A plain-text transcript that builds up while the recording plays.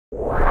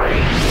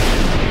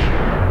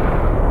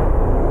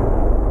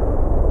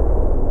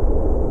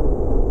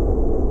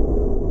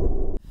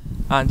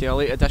Andy, a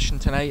late addition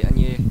tonight and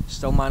you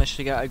still managed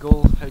to get a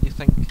goal. How do you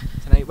think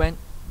tonight went?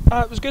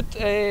 It was good.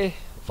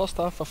 First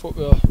half I thought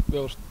we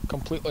were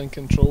completely in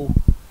control.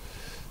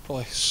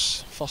 Probably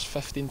first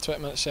 15-20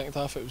 minutes, second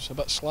half it was a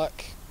bit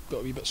slack,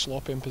 got a wee bit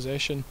sloppy in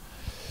possession.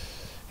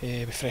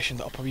 We freshened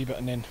it up a wee bit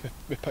and then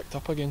we picked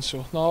up again.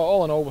 So no,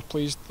 all in all we're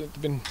pleased.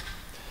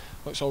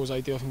 It's always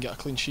ideal if you can get a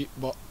clean sheet,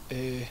 but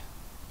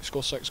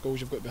score 6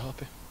 goals, you've got to be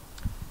happy.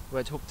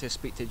 We'd hoped to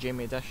speak to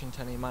Jamie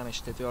Dishington. He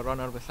managed to do a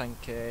runner, we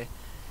think.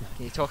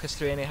 Can you talk us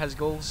through any of his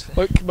goals?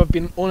 Look, we've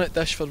been on at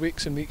Dish for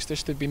weeks and weeks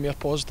just to be more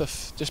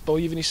positive. Just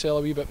believe in himself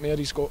a wee bit more.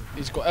 He's got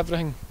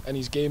everything in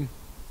his game.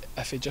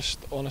 If he just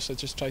honestly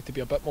just tried to be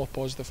a bit more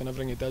positive in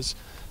everything he does,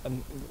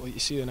 and like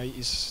you see tonight,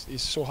 he's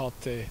so hard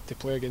to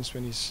play against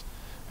when he's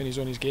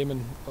on his game,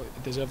 and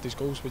he deserved his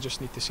goals. We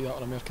just need to see that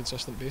on a more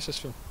consistent basis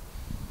for him.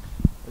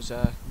 It was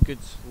a good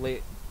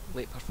late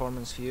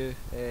performance for you.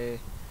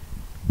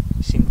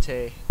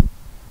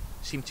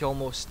 Seemed to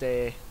almost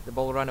the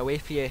ball run away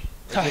for you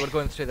as you were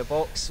going through the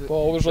box.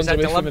 Ball always runs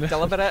away from me.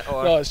 Deliberate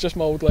or? No, it's just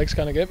my old legs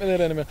can't get me there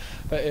anymore.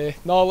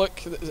 But no,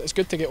 look, it's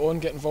good to get on,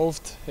 get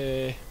involved.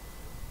 We've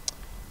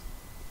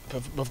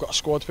got a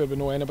squad where we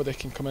know anybody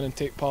can come in and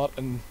take part,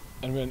 and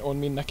we went on.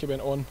 Me and Nicky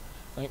went on.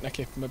 I think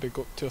Nicky maybe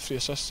got 2 or 3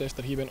 assists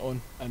after he went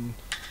on, and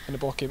when the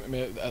ball came to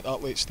me at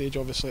that late stage,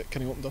 obviously it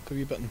kind of opened up a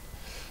wee bit, and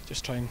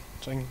just try and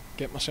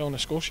get myself on the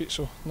score sheet.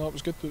 So no, it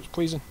was good. It was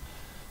pleasing.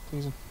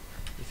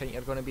 You think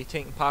you're going to be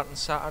taking part on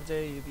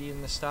Saturday? You be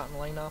in the starting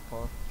lineup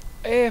or?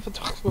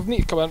 We've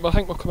need to come in, but I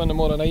think we'll come in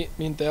tomorrow night.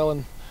 Me and Dell,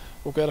 and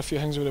we'll get a few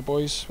things with the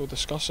boys. We'll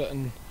discuss it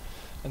and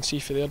see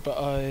for there. But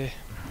I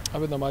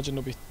wouldn't imagine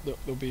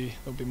there'll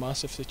be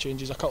massive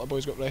changes. A couple of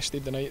boys got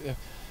rested the night. They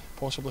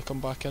possibly come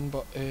back in,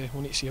 but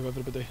we'll need to see how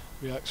everybody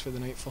reacts for the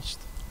night first.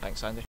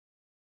 Thanks, Andy.